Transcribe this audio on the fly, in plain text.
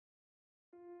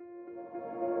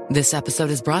This episode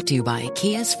is brought to you by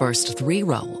Kia's first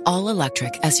 3-row,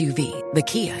 all-electric SUV, the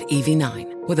Kia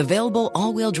EV9, with available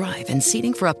all-wheel drive and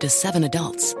seating for up to 7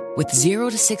 adults. With 0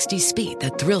 to 60 speed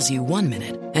that thrills you 1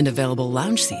 minute and available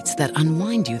lounge seats that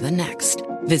unwind you the next.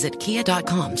 Visit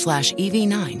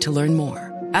kia.com/EV9 to learn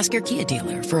more. Ask your Kia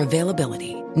dealer for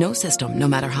availability. No system, no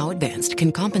matter how advanced,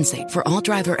 can compensate for all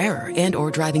driver error and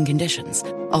or driving conditions.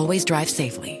 Always drive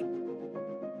safely.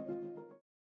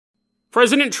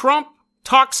 President Trump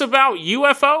talks about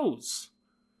UFOs,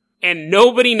 and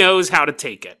nobody knows how to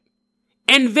take it.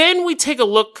 And then we take a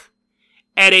look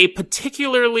at a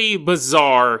particularly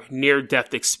bizarre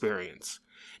near-death experience.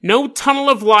 No tunnel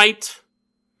of light,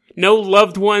 no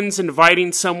loved ones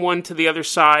inviting someone to the other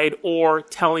side or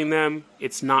telling them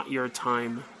it's not your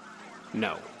time.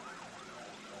 No.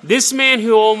 This man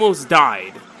who almost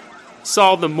died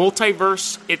saw the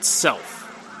multiverse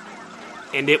itself,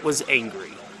 and it was angry.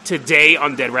 Today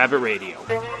on Dead Rabbit Radio.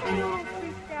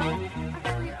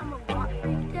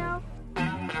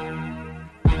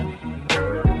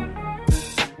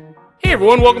 Hey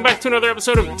everyone, welcome back to another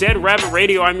episode of Dead Rabbit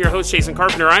Radio. I'm your host, Jason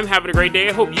Carpenter. I'm having a great day.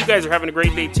 I hope you guys are having a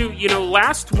great day too. You know,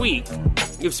 last week,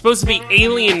 it was supposed to be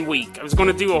Alien Week. I was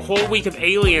going to do a whole week of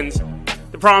aliens.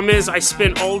 The problem is I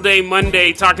spent all day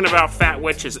Monday talking about fat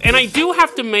witches. And I don't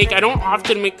often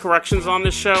make corrections on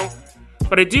this show.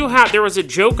 But there was a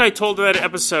joke I told in that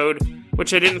episode,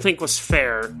 which I didn't think was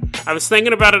fair. I was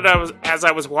thinking about it as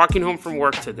I was walking home from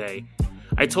work today.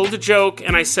 I told a joke,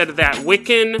 and I said that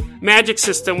Wiccan magic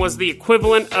system was the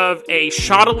equivalent of a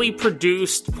shoddily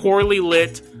produced, poorly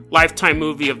lit Lifetime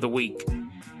movie of the week.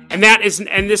 And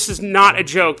this is not a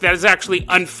joke. That is actually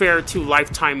unfair to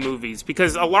Lifetime movies,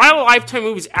 because a lot of Lifetime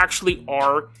movies actually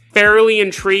are fairly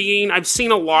intriguing. I've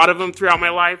seen a lot of them throughout my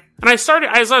life. And as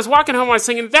I was walking home, I was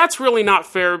thinking, that's really not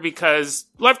fair, because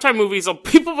Lifetime movies,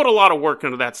 people put a lot of work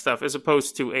into that stuff, as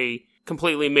opposed to a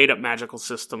completely made-up magical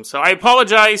system. So I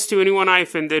apologize to anyone I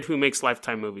offended who makes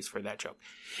Lifetime movies for that joke.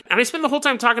 And I spent the whole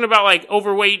time talking about,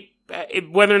 overweight,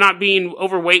 whether or not being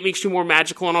overweight makes you more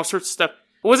magical and all sorts of stuff.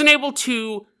 I wasn't able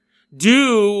to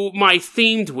do my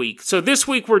themed week. So this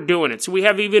week we're doing it. So we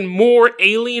have even more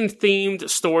alien-themed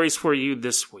stories for you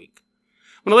this week.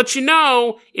 I'm going to let you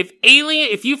know,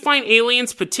 if you find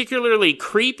aliens particularly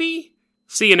creepy,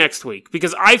 see you next week.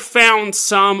 Because I found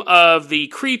some of the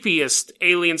creepiest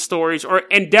alien stories,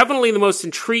 and definitely the most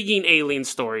intriguing alien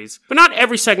stories. But not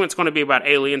every segment's going to be about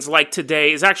aliens. Like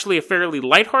today is actually a fairly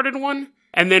lighthearted one.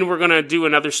 And then we're going to do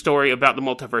another story about the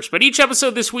multiverse. But each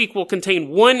episode this week will contain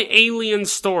one alien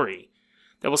story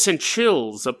that will send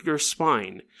chills up your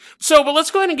spine. But let's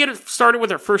go ahead and get it started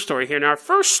with our first story here. Now, our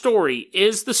first story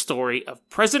is the story of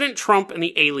President Trump and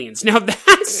the aliens. Now,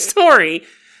 that story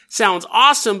sounds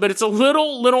awesome, but it's a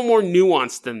little more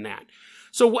nuanced than that.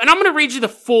 And I'm going to read you the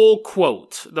full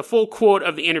quote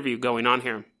of the interview going on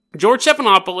here. George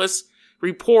Stephanopoulos,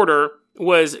 reporter,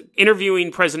 was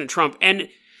interviewing President Trump, and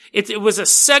it was a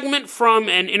segment from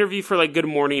an interview for Good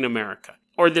Morning America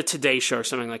or the Today Show or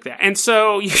something like that. And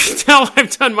so you can tell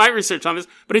I've done my research on this,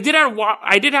 but I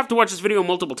did have to watch this video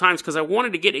multiple times because I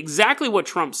wanted to get exactly what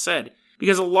Trump said.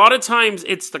 Because a lot of times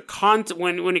it's the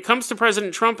when it comes to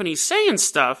President Trump and he's saying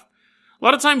stuff, a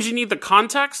lot of times you need the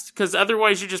context, because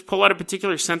otherwise you just pull out a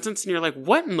particular sentence and you're like,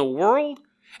 what in the world?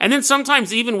 And then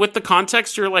sometimes even with the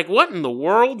context, you're like, what in the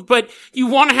world? But you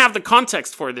want to have the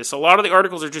context for this. A lot of the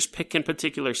articles are just picking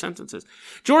particular sentences.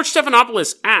 George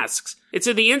Stephanopoulos asks, it's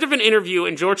at the end of an interview,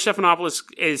 and George Stephanopoulos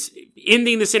is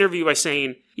ending this interview by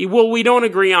saying, well, we don't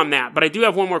agree on that, but I do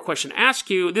have one more question to ask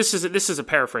you. This is a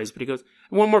paraphrase, but he goes,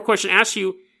 one more question to ask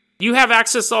you. You have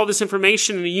access to all this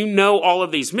information, and you know all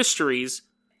of these mysteries.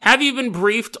 Have you been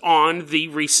briefed on the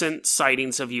recent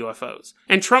sightings of UFOs?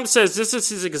 And Trump says, this is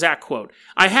his exact quote.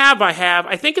 I have.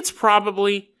 I think it's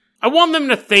probably, I want them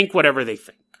to think whatever they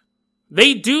think.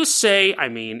 They do say,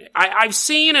 I've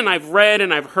seen and I've read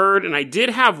and I've heard, and I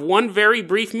did have one very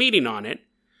brief meeting on it,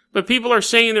 but people are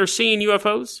saying they're seeing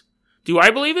UFOs. Do I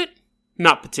believe it?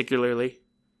 Not particularly.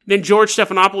 Then George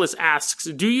Stephanopoulos asks,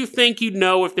 do you think you'd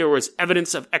know if there was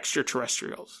evidence of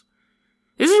extraterrestrials?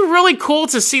 This is really cool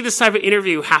to see this type of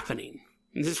interview happening.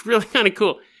 It's really kind of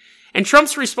cool. And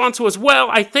Trump's response was, well,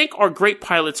 I think our great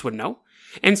pilots would know.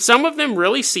 And some of them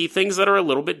really see things that are a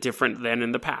little bit different than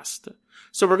in the past.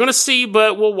 So we're going to see,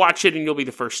 but we'll watch it and you'll be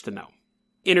the first to know.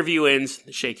 Interview ends,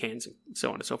 shake hands, and so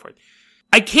on and so forth.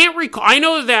 I can't recall. I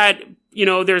know that,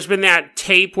 there's been that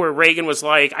tape where Reagan was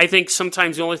like, I think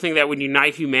sometimes the only thing that would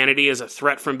unite humanity is a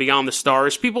threat from beyond the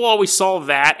stars. People always saw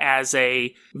that as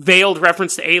a veiled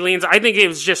reference to aliens. I think it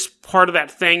was just part of that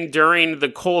thing during the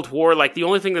Cold War. The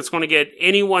only thing that's going to get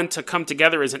anyone to come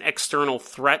together is an external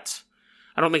threat.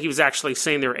 I don't think he was actually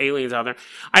saying there were aliens out there.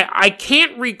 I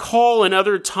can't recall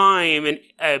another time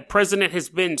a president has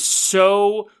been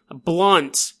so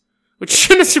blunt, which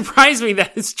shouldn't surprise me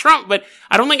that it's Trump, but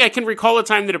I don't think I can recall a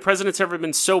time that a president's ever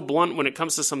been so blunt when it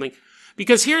comes to something.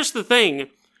 Because here's the thing.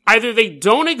 Either they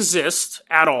don't exist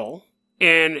at all,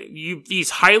 and these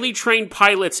highly trained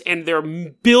pilots and their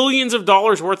billions of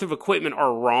dollars worth of equipment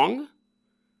are wrong,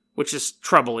 which is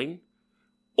troubling,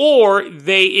 or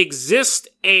they exist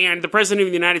and the President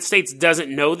of the United States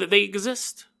doesn't know that they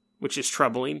exist, which is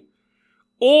troubling,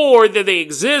 or that they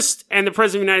exist and the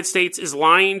President of the United States is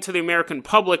lying to the American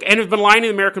public and has been lying to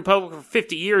the American public for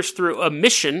 50 years through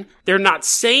omission. They're not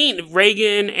saying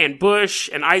Reagan and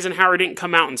Bush and Eisenhower didn't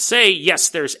come out and say, yes,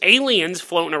 there's aliens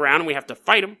floating around and we have to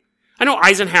fight them. I know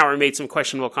Eisenhower made some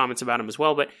questionable comments about him as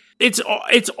well, but it's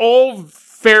all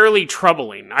fairly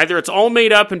troubling. Either it's all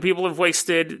made up and people have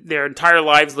wasted their entire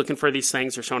lives looking for these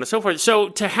things or so on and so forth. So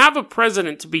to have a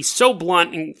president to be so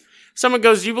blunt and someone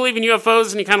goes, do you believe in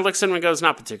UFOs? And he kind of looks at him and goes,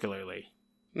 not particularly.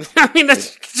 I mean,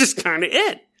 that's just kind of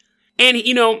it. And,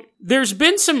 you know, there's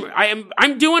been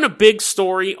I'm doing a big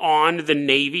story on the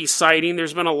Navy sighting.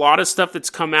 There's been a lot of stuff that's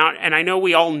come out, and I know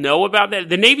we all know about that.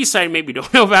 The Navy sighting, maybe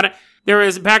don't know about it. There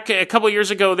was, back a couple of years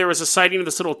ago, there was a sighting of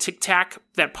this little Tic Tac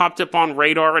that popped up on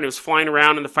radar, and it was flying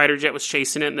around, and the fighter jet was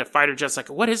chasing it, and the fighter jet's like,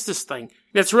 what is this thing? And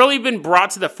it's really been brought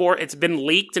to the it's been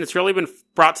leaked, and it's really been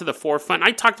brought to the forefront.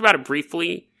 I talked about it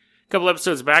briefly a couple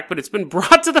episodes back, but it's been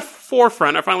brought to the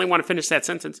forefront. I finally want to finish that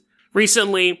sentence.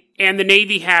 Recently, and the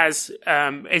Navy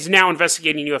is now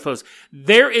investigating UFOs.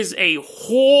 There is a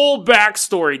whole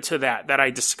backstory to that I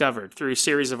discovered through a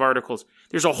series of articles.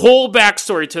 There's a whole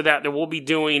backstory to that we'll be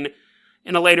doing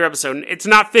in a later episode. It's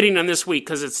not fitting on this week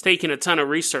because it's taken a ton of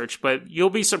research, but you'll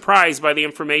be surprised by the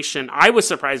information. I was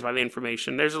surprised by the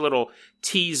information. There's a little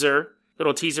teaser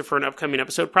for an upcoming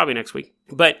episode, probably next week.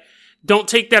 But don't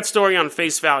take that story on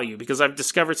face value because I've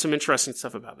discovered some interesting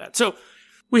stuff about that. So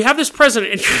we have this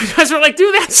president, and you guys are like,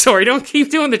 do that story. Don't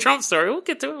keep doing the Trump story. We'll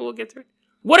get to it.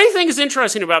 What I think is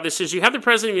interesting about this is you have the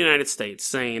President of the United States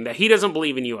saying that he doesn't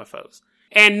believe in UFOs.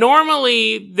 And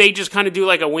normally, they just kind of do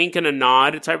like a wink and a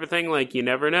nod type of thing, like you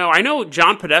never know. I know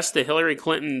John Podesta, Hillary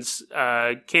Clinton's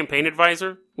campaign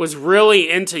advisor, was really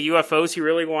into UFOs. He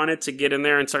really wanted to get in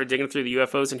there and start digging through the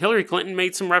UFOs. And Hillary Clinton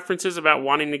made some references about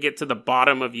wanting to get to the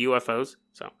bottom of UFOs.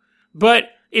 But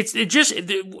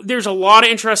there's a lot of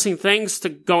interesting things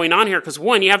going on here. Because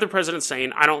one, you have the president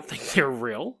saying, I don't think they're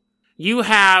real. You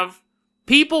have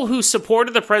people who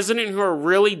supported the president who are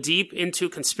really deep into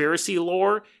conspiracy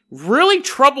lore, really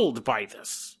troubled by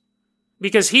this.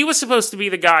 Because he was supposed to be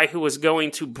the guy who was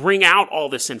going to bring out all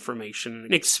this information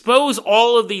and expose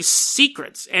all of these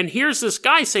secrets. And here's this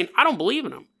guy saying, I don't believe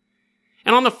in him.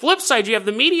 And on the flip side, you have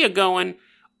the media going,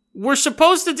 we're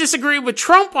supposed to disagree with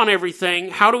Trump on everything.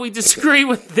 How do we disagree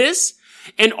with this?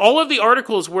 And all of the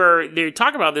articles where they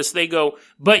talk about this, they go,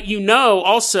 but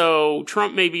also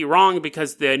Trump may be wrong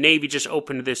because the Navy just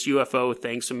opened this UFO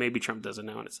thing, so maybe Trump doesn't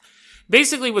know. And it's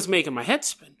basically what's making my head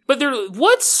spin. But there's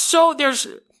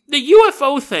the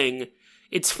UFO thing.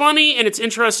 It's funny and it's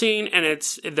interesting and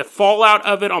it's the fallout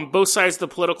of it on both sides of the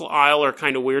political aisle are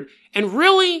kind of weird. And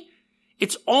really,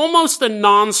 it's almost a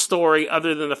non-story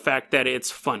other than the fact that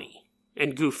it's funny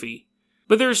and goofy.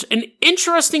 But there's an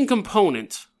interesting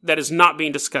component that is not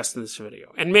being discussed in this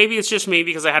video. And maybe it's just me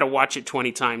because I had to watch it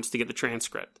 20 times to get the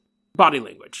transcript. Body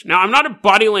language. Now, I'm not a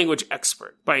body language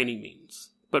expert by any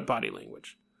means, but body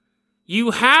language.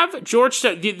 You have George,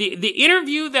 the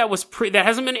interview that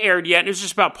hasn't been aired yet, and it's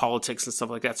just about politics and stuff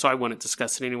like that, so I wouldn't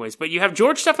discuss it anyways. But you have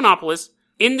George Stephanopoulos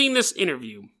ending this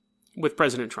interview with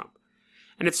President Trump.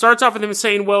 And it starts off with him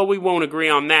saying, well, we won't agree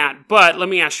on that, but let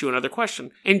me ask you another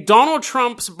question. And Donald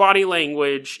Trump's body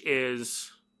language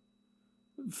is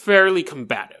fairly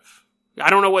combative.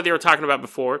 I don't know what they were talking about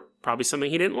before, probably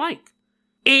something he didn't like.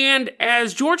 And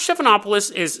as George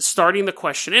Stephanopoulos is starting the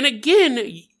question, and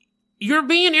again, you're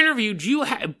being interviewed,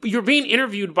 you're being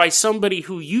interviewed by somebody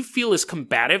who you feel is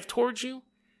combative towards you.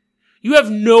 You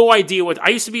have no idea I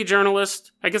used to be a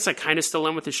journalist. I guess I kind of still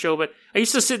am with the show, but I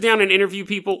used to sit down and interview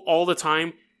people all the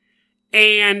time.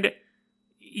 And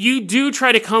you do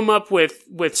try to come up with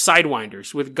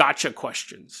sidewinders, with gotcha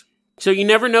questions. So you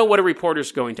never know what a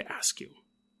reporter's going to ask you.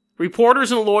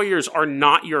 Reporters and lawyers are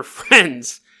not your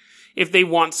friends if they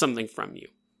want something from you.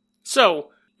 So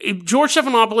George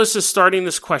Stephanopoulos is starting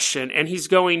this question, and he's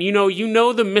going, you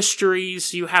know the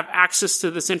mysteries, you have access to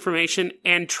this information,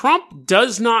 and Trump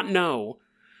does not know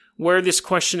where this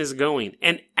question is going.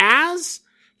 And as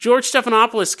George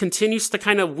Stephanopoulos continues to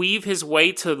kind of weave his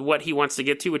way to what he wants to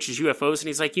get to, which is UFOs, and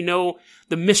he's like,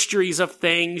 the mysteries of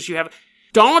things,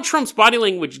 Donald Trump's body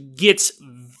language gets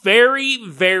very,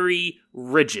 very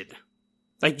rigid.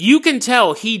 Like, you can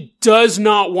tell he does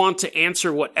not want to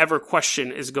answer whatever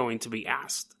question is going to be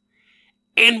asked.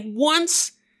 And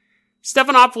once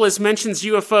Stephanopoulos mentions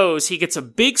UFOs, he gets a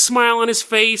big smile on his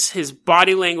face, his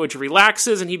body language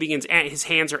relaxes, and his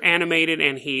hands are animated,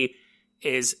 and he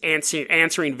is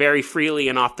answering very freely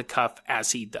and off the cuff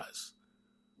as he does.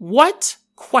 What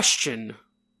question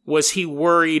was he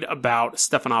worried about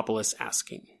Stephanopoulos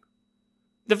asking?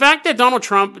 The fact that Donald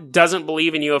Trump doesn't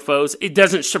believe in UFOs, it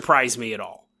doesn't surprise me at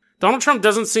all. Donald Trump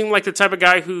doesn't seem like the type of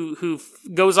guy who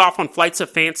goes off on flights of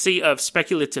fancy of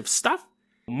speculative stuff.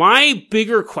 My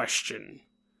bigger question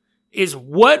is,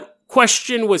 what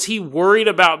question was he worried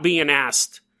about being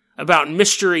asked about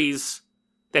mysteries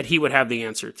that he would have the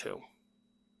answer to?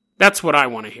 That's what I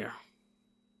want to hear.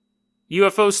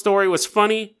 UFO story was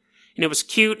funny, and it was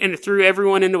cute, and it threw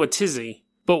everyone into a tizzy.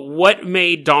 But what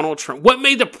made Donald Trump, what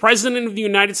made the President of the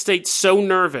United States so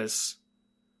nervous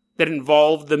that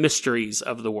involved the mysteries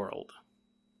of the world?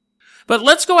 But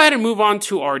let's go ahead and move on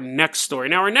to our next story.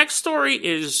 Now, our next story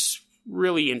is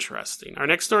really interesting. Our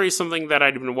next story is something that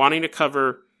I'd been wanting to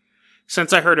cover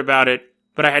since I heard about it,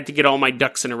 but I had to get all my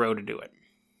ducks in a row to do it.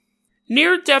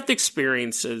 Near-death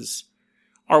experiences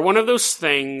are one of those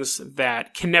things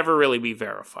that can never really be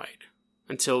verified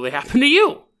until they happen to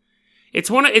you. It's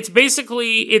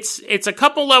a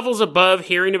couple levels above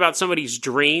hearing about somebody's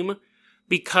dream,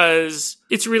 because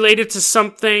it's related to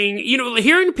something,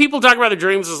 hearing people talk about their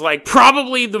dreams is like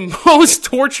probably the most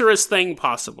torturous thing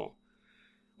possible.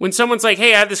 When someone's like,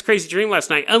 hey, I had this crazy dream last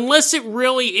night, unless it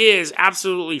really is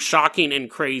absolutely shocking and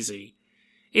crazy,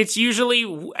 it's usually,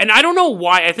 and I don't know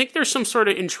why, I think there's some sort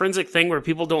of intrinsic thing where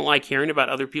people don't like hearing about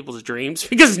other people's dreams,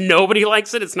 because nobody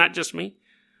likes it, it's not just me.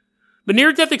 But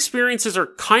near-death experiences are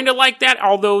kind of like that,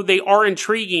 although they are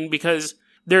intriguing because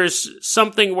there's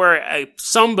something where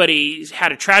somebody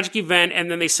had a tragic event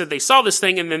and then they said they saw this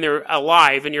thing and then they're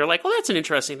alive, and you're like, well, that's an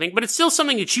interesting thing, but it's still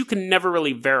something that you can never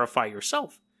really verify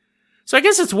yourself. So I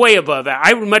guess it's way above that.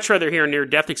 I would much rather hear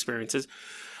near-death experiences,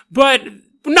 but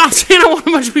I'm not saying I want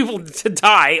a bunch of people to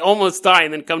die, almost die,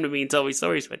 and then come to me and tell me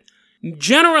stories, but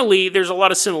generally there's a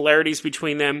lot of similarities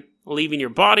between them leaving your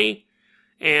body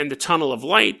and the tunnel of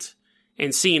light,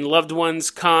 and seeing loved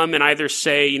ones come and either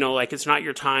say, like, it's not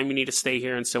your time, you need to stay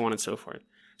here, and so on and so forth.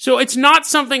 So it's not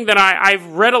something that I've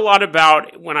read a lot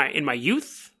about in my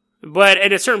youth, but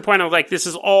at a certain point I was like, this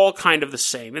is all kind of the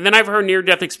same. And then I've heard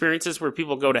near-death experiences where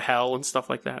people go to hell and stuff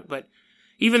like that, but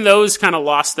even those kind of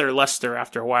lost their luster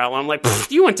after a while. I'm like,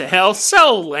 you went to hell?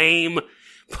 So lame.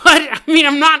 But,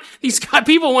 these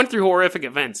people went through horrific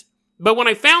events. But when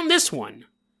I found this one,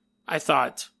 I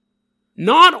thought,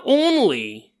 not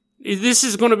only... This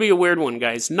is going to be a weird one,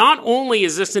 guys. Not only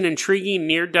is this an intriguing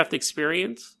near-death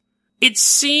experience, it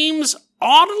seems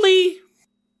oddly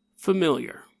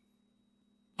familiar.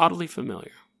 Oddly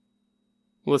familiar.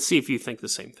 Let's see if you think the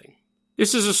same thing.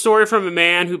 This is a story from a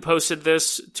man who posted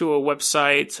this to a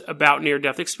website about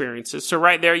near-death experiences. So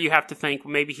right there you have to think,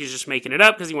 well, maybe he's just making it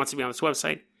up because he wants to be on this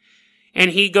website. And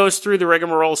he goes through the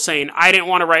rigmarole saying, I didn't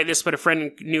want to write this, but a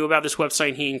friend knew about this website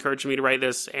and he encouraged me to write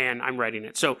this, and I'm writing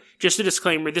it. So, just a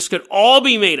disclaimer, this could all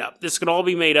be made up. It could all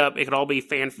be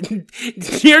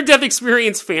near-death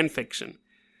experience fan fiction.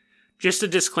 Just a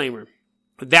disclaimer.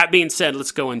 That being said,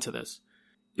 let's go into this.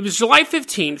 It was July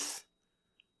 15th.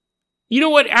 You know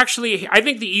what? Actually, I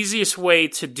think the easiest way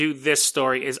to do this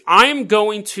story is I'm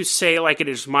going to say like it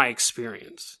is my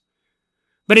experience.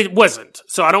 But it wasn't.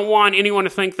 So I don't want anyone to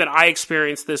think that I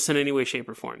experienced this in any way, shape,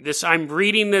 or form. I'm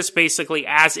reading this basically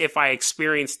as if I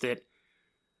experienced it,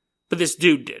 but this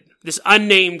dude did. This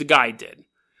unnamed guy did.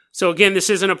 So again, this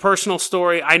isn't a personal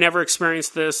story. I never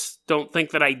experienced this. Don't think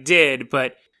that I did,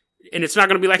 and it's not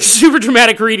going to be like a super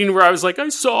dramatic reading where I was like, I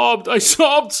sobbed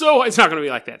so. It's not going to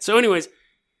be like that. So anyways,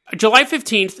 July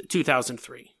 15th,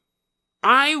 2003.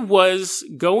 I was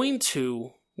going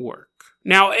to work.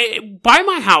 Now, by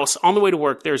my house, on the way to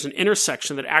work, there's an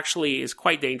intersection that actually is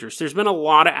quite dangerous. There's been a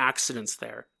lot of accidents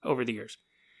there over the years.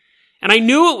 And I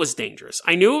knew it was dangerous.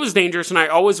 And I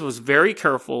always was very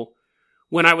careful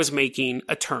when I was making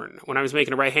a turn, when I was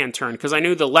making a right-hand turn, because I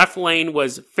knew the left lane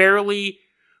was fairly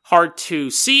hard to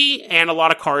see, and a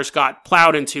lot of cars got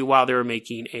plowed into while they were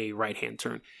making a right-hand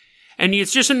turn. And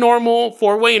it's just a normal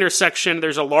four-way intersection.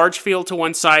 There's a large field to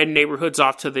one side, neighborhoods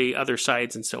off to the other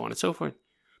sides, and so on and so forth.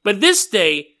 But this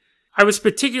day, I was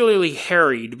particularly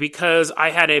harried because I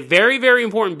had a very, very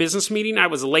important business meeting I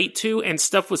was late to, and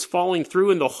stuff was falling through,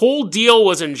 and the whole deal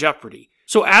was in jeopardy.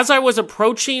 So as I was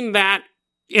approaching that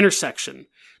intersection,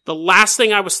 the last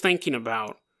thing I was thinking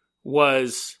about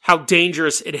was how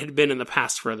dangerous it had been in the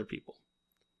past for other people.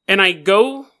 And I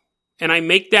go and I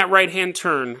make that right-hand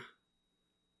turn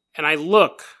and I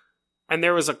look and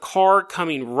there was a car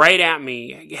coming right at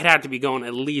me. It had to be going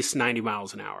at least 90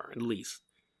 miles an hour, at least.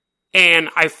 And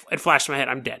it flashed in my head,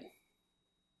 I'm dead.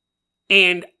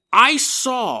 And I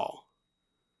saw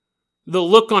the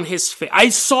look on his face. I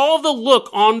saw the look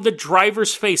on the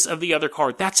driver's face of the other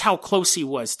car. That's how close he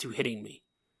was to hitting me.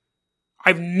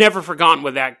 I've never forgotten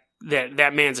what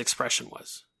that man's expression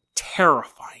was.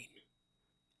 Terrifying.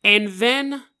 And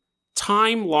then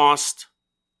time lost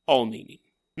all meaning.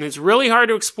 And it's really hard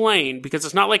to explain because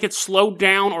it's not like it slowed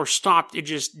down or stopped. It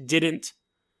just didn't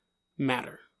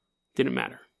matter. Didn't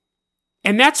matter.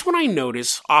 And that's when I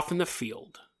noticed off in the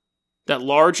field, that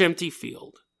large empty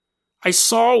field, I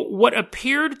saw what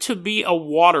appeared to be a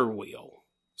water wheel.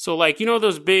 So like,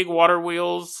 those big water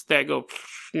wheels that go,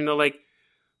 like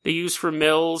they use for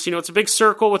mills. It's a big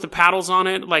circle with the paddles on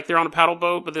it, like they're on a paddle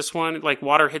boat, but this one, like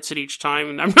water hits it each time.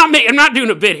 And I'm not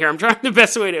doing a bit here. I'm trying the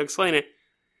best way to explain it.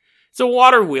 It's a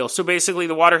water wheel. So basically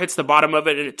the water hits the bottom of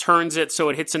it and it turns it so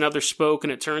it hits another spoke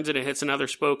and it turns it and hits another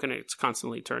spoke and it's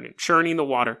constantly churning the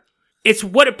water. It's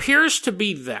what appears to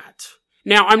be that.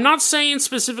 Now, I'm not saying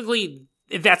specifically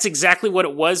that's exactly what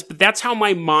it was, but that's how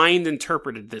my mind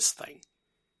interpreted this thing.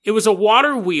 It was a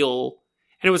water wheel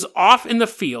and it was off in the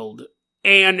field.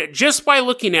 And just by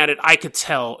looking at it, I could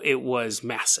tell it was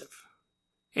massive.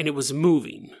 And it was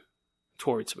moving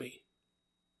towards me.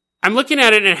 I'm looking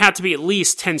at it and it had to be at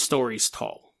least 10 stories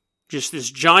tall. Just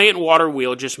this giant water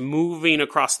wheel just moving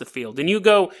across the field. And you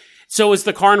go, so is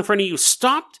the car in front of you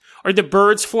stopped? Are the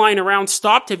birds flying around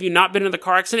stopped? Have you not been in the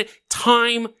car accident?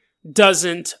 Time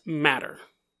doesn't matter.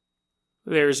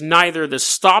 There's neither the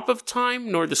stop of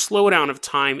time nor the slowdown of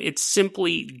time. It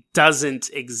simply doesn't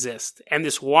exist. And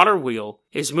this water wheel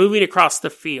is moving across the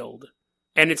field.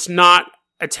 And it's not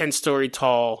a 10-story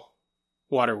tall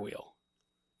water wheel.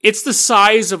 It's the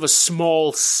size of a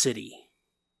small city.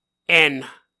 And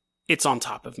it's on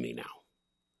top of me now.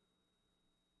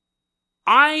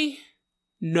 I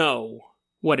know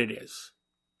what it is.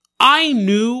 I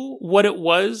knew what it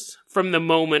was from the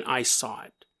moment I saw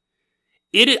it.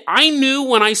 I knew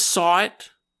when I saw it,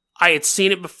 I had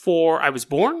seen it before I was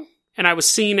born, and I was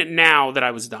seeing it now that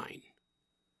I was dying.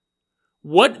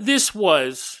 What this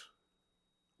was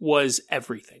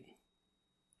everything.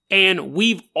 And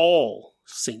we've all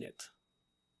seen it.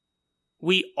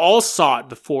 We all saw it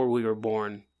before we were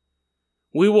born.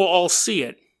 We will all see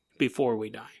it before we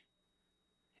die.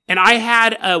 And I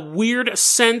had a weird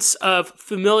sense of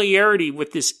familiarity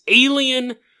with this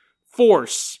alien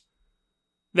force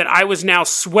that I was now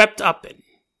swept up in.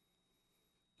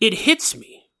 It hits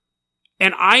me,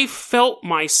 and I felt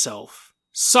myself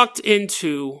sucked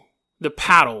into the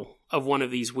paddle of one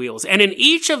of these wheels. And in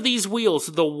each of these wheels,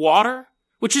 the water,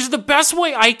 which is the best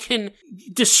way I can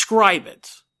describe it.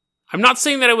 I'm not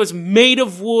saying that it was made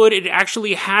of wood, it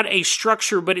actually had a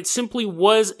structure, but it simply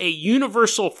was a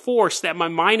universal force that my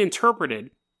mind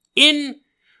interpreted in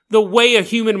the way a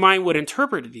human mind would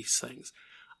interpret these things.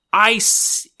 I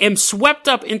am swept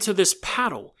up into this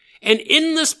paddle, and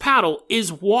in this paddle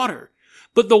is water,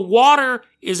 but the water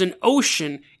is an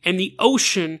ocean, and the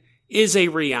ocean is a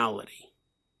reality.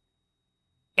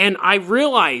 And I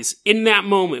realize in that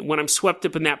moment when I'm swept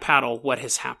up in that paddle what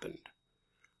has happened.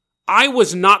 I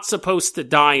was not supposed to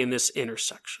die in this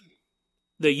intersection.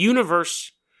 The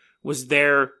universe was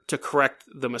there to correct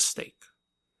the mistake.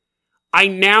 I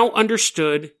now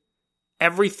understood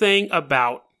everything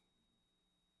about.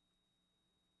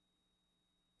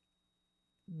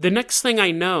 The next thing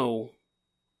I know,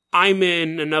 I'm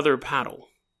in another paddle,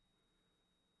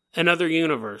 another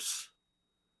universe,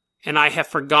 and I have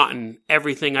forgotten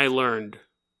everything I learned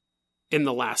in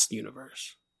the last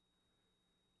universe.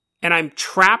 And I'm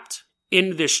trapped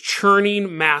in this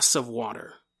churning mass of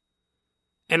water.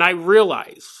 And I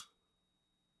realize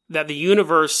that the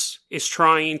universe is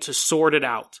trying to sort it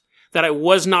out. That I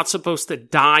was not supposed to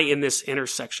die in this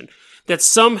intersection. That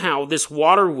somehow this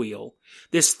water wheel,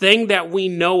 this thing that we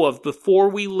know of before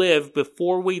we live,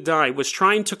 before we die, was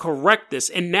trying to correct this.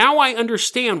 And now I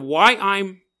understand why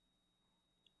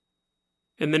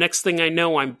and the next thing I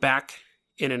know, I'm back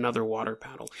in another water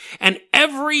paddle. And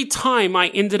every time I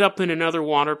ended up in another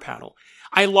water paddle,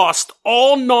 I lost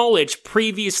all knowledge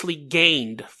previously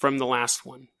gained from the last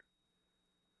one.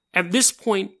 At this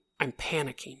point, I'm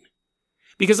panicking.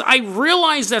 Because I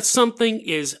realize that something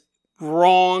is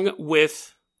wrong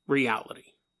with reality.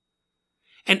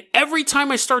 And every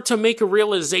time I start to make a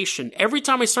realization, every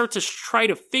time I start to try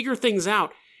to figure things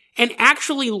out, and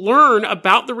actually learn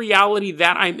about the reality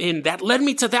that I'm in, that led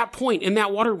me to that point in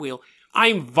that water wheel,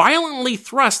 I'm violently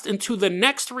thrust into the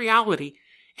next reality,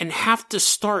 and have to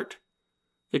start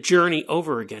the journey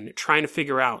over again, trying to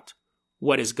figure out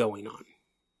what is going on.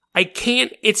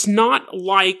 It's not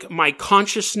like my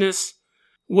consciousness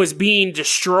was being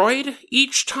destroyed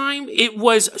each time. It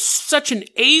was such an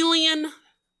alien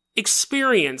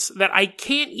experience that I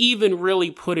can't even really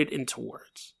put it into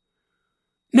words.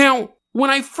 Now, when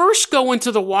I first go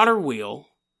into the water wheel,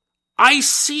 I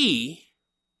see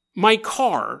my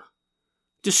car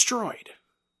destroyed.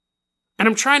 And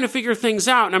I'm trying to figure things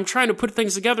out, and I'm trying to put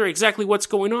things together exactly what's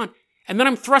going on. And then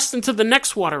I'm thrust into the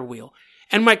next water wheel,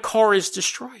 and my car is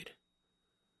destroyed.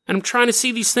 And I'm trying to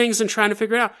see these things and trying to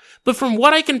figure it out. But from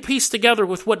what I can piece together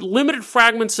with what limited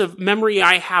fragments of memory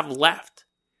I have left,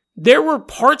 there were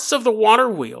parts of the water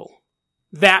wheel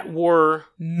that were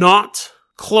not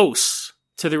close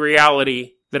to the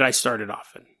reality that I started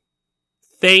off in.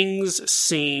 Things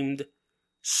seemed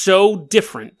so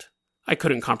different, I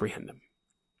couldn't comprehend them.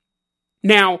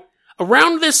 Now,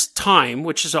 around this time,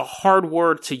 which is a hard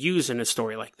word to use in a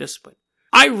story like this, but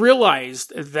I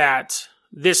realized that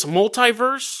this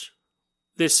multiverse,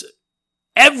 this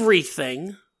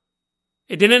everything,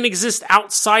 it didn't exist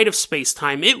outside of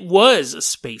space-time, it was a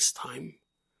space-time,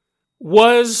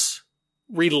 was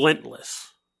relentless.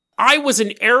 I was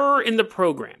an error in the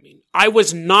programming. I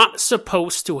was not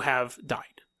supposed to have died.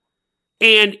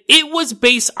 And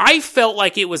I felt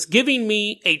like it was giving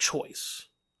me a choice.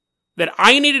 That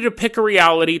I needed to pick a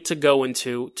reality to go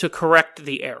into to correct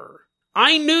the error.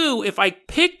 I knew if I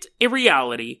picked a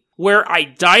reality where I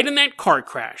died in that car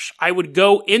crash, I would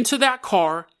go into that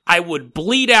car, I would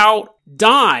bleed out,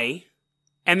 die,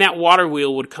 and that water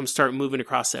wheel would come start moving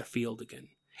across that field again.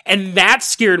 And that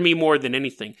scared me more than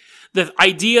anything. The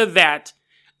idea that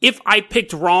if I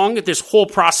picked wrong, this whole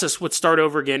process would start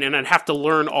over again and I'd have to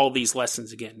learn all these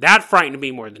lessons again. That frightened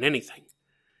me more than anything.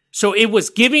 So it was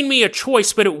giving me a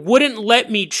choice, but it wouldn't let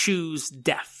me choose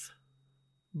death.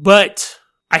 But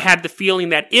I had the feeling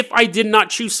that if I did not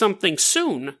choose something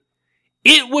soon,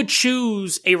 it would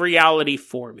choose a reality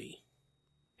for me.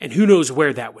 And who knows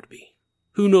where that would be?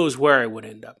 Who knows where I would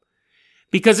end up?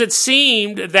 Because it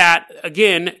seemed that,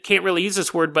 again, can't really use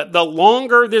this word, but the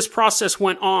longer this process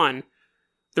went on,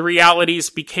 the realities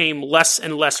became less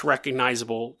and less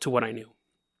recognizable to what I knew.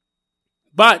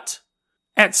 But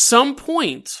at some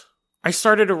point, I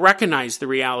started to recognize the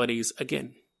realities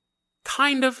again.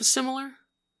 Kind of similar.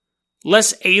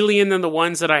 Less alien than the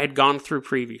ones that I had gone through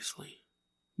previously.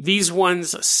 These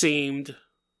ones seemed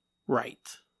right.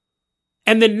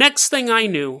 And the next thing I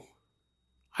knew,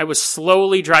 I was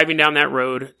slowly driving down that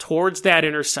road towards that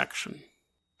intersection.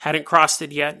 Hadn't crossed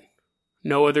it yet.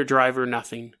 No other driver,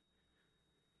 nothing.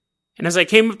 And as I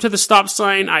came up to the stop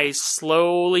sign, I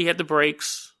slowly hit the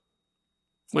brakes.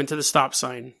 Went to the stop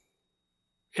sign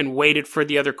and waited for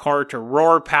the other car to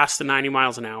roar past the 90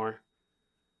 miles an hour.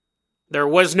 There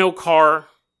was no car.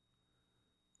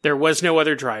 There was no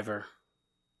other driver.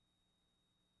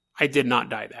 I did not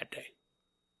die that day.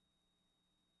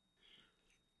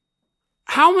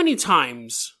 How many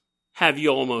times have you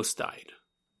almost died?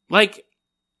 Like,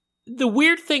 the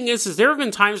weird thing is there have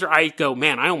been times where I go,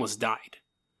 man, I almost died.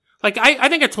 Like, I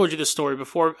think I told you this story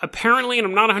before. Apparently, and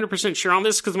I'm not 100% sure on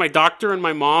this because my doctor and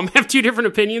my mom have two different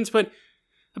opinions, but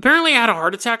apparently I had a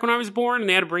heart attack when I was born and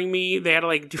they had to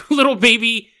like do a little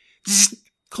baby,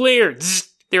 clear.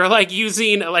 They were like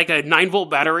using like a 9-volt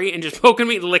battery and just poking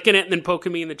me, licking it and then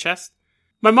poking me in the chest.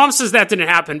 My mom says that didn't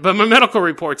happen, but my medical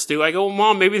reports do. I go, well,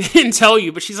 Mom, maybe they didn't tell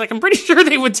you, but she's like, I'm pretty sure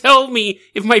they would tell me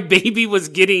if my baby was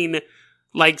getting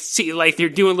like they're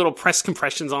doing little press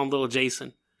compressions on little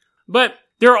Jason. But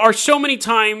there are so many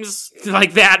times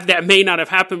like that may not have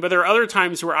happened, but there are other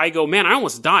times where I go, man, I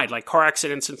almost died, like car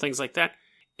accidents and things like that.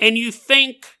 And you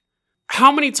think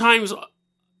how many times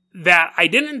that I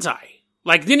didn't die.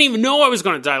 Like, didn't even know I was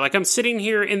going to die. Like, I'm sitting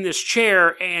here in this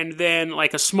chair and then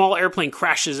like a small airplane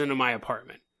crashes into my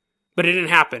apartment. But it didn't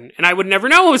happen. And I would never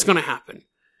know it was going to happen.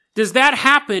 Does that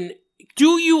happen?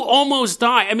 Do you almost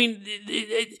die? I mean,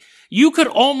 you could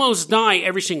almost die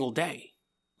every single day.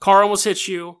 Car almost hits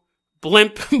you.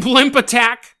 Blimp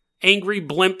attack, angry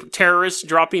blimp terrorists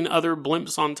dropping other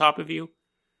blimps on top of you.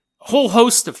 A whole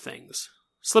host of things.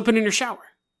 Slipping in your shower.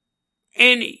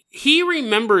 And he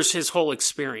remembers his whole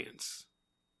experience.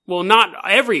 Well, not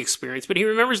every experience, but he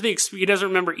remembers he doesn't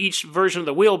remember each version of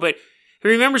the wheel, but he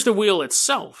remembers the wheel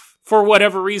itself for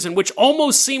whatever reason, which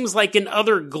almost seems like an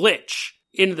other glitch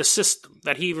in the system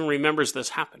that he even remembers this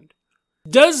happened.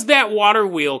 Does that water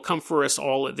wheel come for us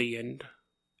all at the end?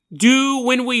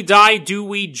 When we die, do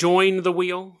we join the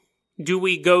wheel? Do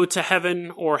we go to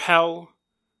heaven or hell?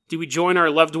 Do we join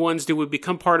our loved ones? Do we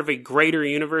become part of a greater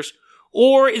universe?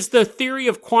 Or is the theory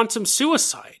of quantum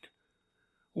suicide,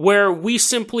 where we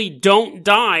simply don't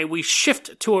die, we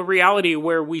shift to a reality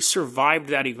where we survived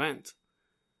that event.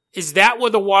 Is that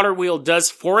what the water wheel does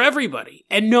for everybody?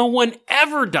 And no one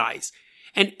ever dies.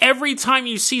 And every time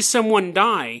you see someone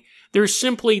die, they're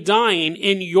simply dying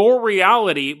in your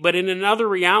reality, but in another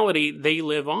reality, they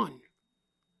live on.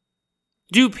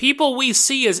 Do people we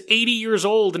see as 80 years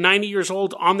old, 90 years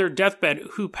old on their deathbed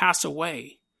who pass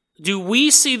away, do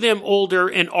we see them older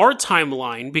in our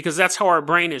timeline because that's how our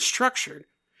brain is structured?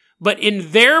 But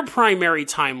in their primary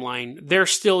timeline, they're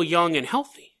still young and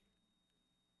healthy.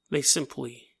 They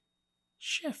simply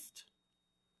shift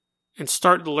and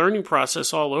start the learning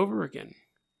process all over again.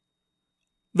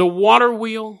 The water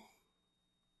wheel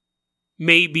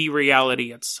may be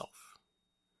reality itself.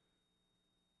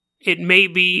 It may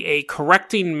be a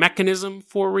correcting mechanism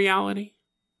for reality.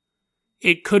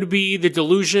 It could be the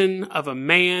delusion of a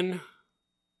man.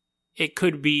 It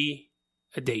could be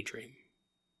a daydream.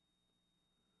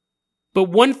 But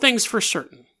one thing's for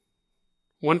certain.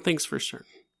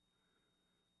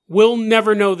 We'll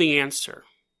never know the answer.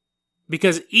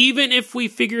 Because even if we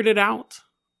figured it out,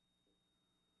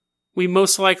 we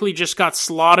most likely just got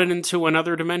slotted into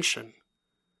another dimension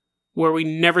where we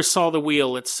never saw the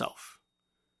wheel itself.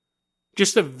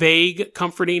 Just a vague,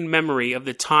 comforting memory of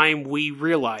the time we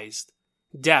realized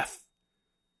death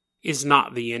is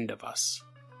not the end of us.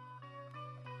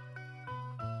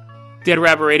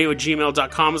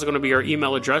 DeadRabbitRadio@gmail.com is going to be our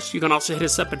email address. You can also hit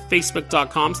us up at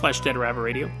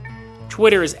Facebook.com/DeadRabbitRadio.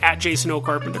 Twitter is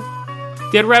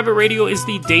 @JasonOCarpenter. Dead Rabbit Radio is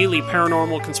the daily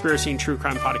paranormal, conspiracy, and true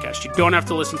crime podcast. You don't have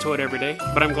to listen to it every day,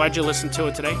 but I'm glad you listened to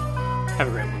it today. Have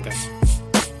a great one, guys.